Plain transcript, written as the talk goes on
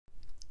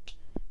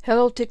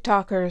Hello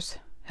TikTokers,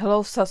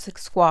 hello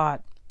Sussex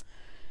Squad.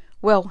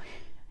 Well,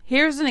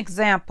 here's an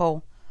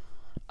example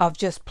of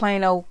just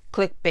plain old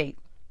clickbait.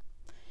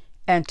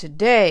 And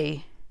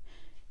today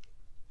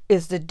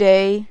is the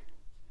day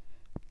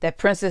that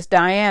Princess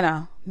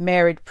Diana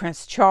married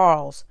Prince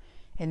Charles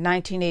in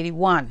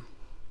 1981.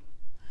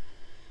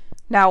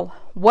 Now,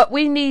 what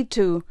we need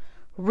to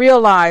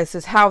realize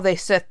is how they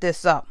set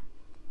this up.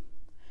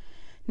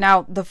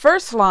 Now, the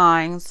first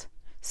lines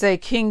say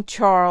King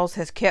Charles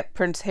has kept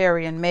Prince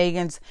Harry and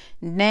Meghan's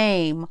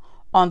name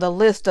on the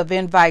list of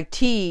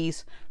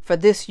invitees for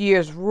this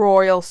year's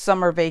royal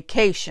summer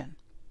vacation.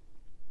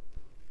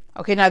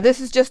 Okay, now this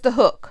is just a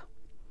hook.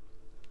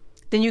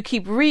 Then you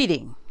keep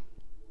reading.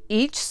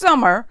 Each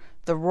summer,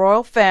 the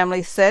royal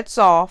family sets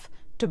off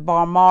to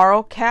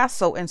Balmoral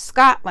Castle in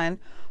Scotland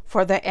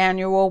for their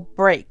annual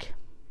break.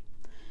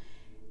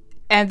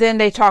 And then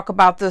they talk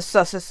about the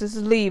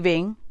Sussexes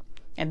leaving,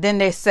 and then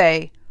they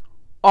say,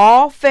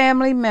 all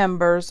family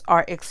members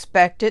are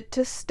expected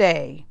to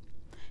stay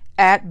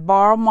at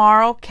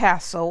Balmoral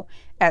Castle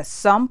at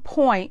some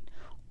point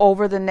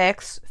over the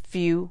next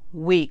few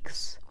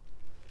weeks.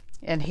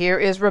 And here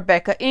is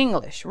Rebecca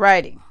English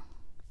writing.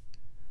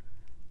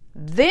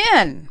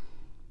 Then,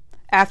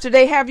 after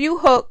they have you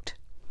hooked,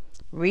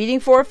 reading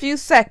for a few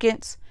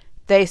seconds,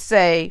 they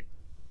say,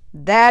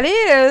 that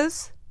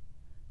is,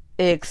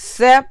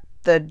 except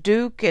the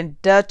Duke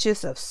and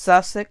Duchess of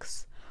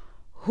Sussex,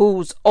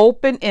 whose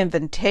open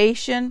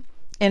invitation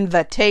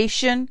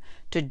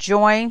to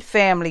join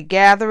family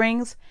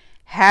gatherings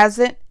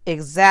hasn't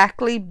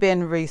exactly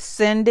been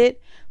rescinded,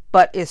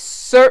 but is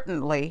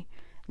certainly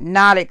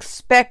not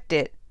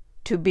expected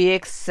to be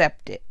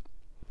accepted.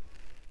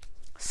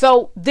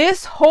 So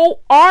this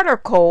whole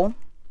article,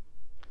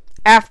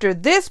 after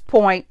this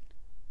point,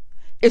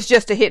 is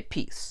just a hit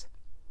piece.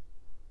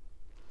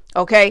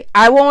 Okay,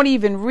 I won't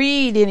even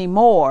read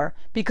anymore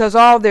because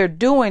all they're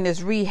doing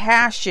is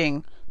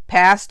rehashing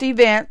past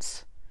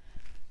events,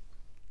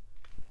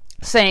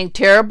 saying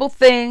terrible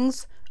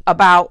things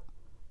about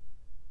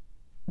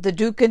the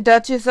Duke and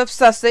Duchess of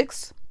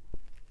Sussex,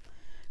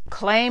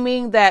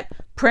 claiming that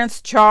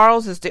Prince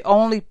Charles is the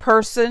only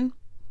person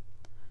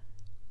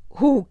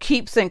who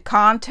keeps in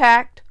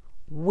contact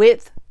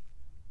with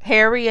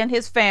Harry and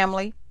his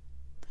family.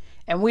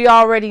 And we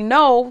already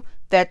know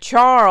that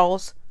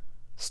Charles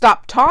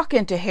stopped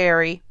talking to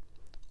Harry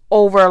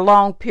over a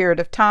long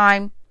period of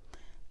time.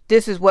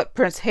 This is what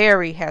Prince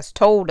Harry has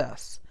told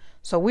us.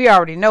 So we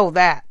already know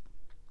that.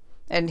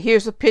 And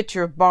here's a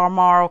picture of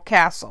Balmoral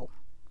Castle.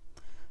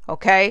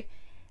 Okay?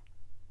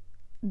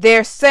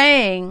 They're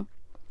saying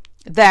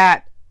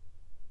that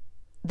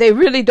they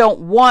really don't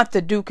want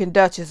the Duke and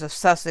Duchess of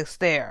Sussex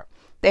there.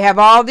 They have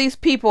all these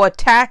people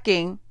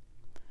attacking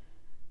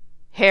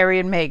Harry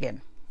and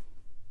Meghan.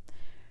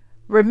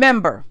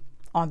 Remember,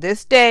 on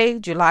this day,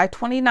 July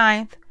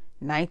 29th,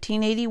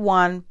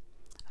 1981,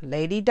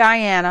 Lady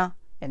Diana,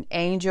 an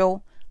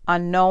angel,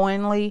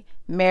 unknowingly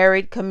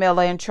married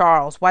Camilla and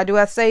Charles. Why do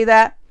I say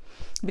that?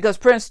 Because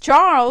Prince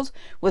Charles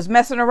was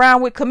messing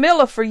around with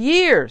Camilla for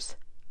years.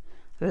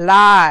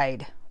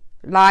 Lied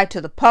to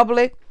the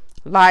public,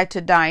 lied to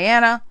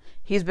Diana.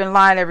 He's been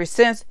lying ever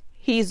since.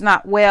 He's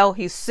not well.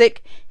 He's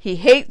sick. He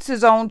hates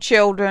his own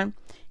children.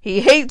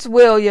 He hates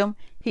William.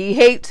 He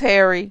hates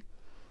Harry.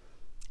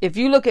 If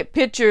you look at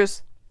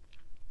pictures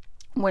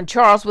when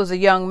Charles was a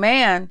young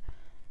man,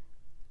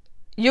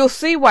 you'll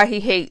see why he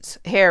hates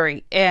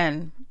Harry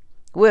and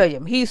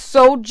William. He's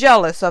so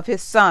jealous of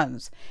his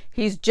sons.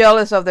 He's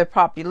jealous of their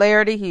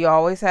popularity. He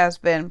always has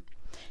been.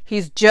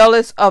 He's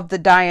jealous of the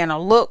Diana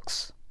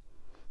looks.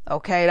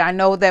 Okay, I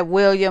know that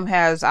William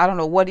has, I don't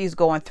know what he's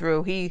going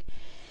through. He's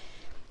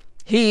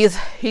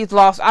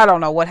lost, I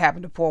don't know what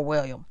happened to poor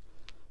William.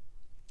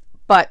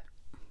 But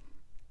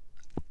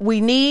we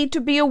need to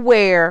be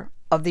aware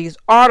of these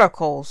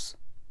articles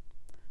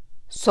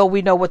so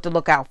we know what to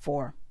look out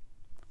for.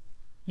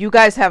 You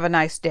guys have a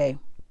nice day.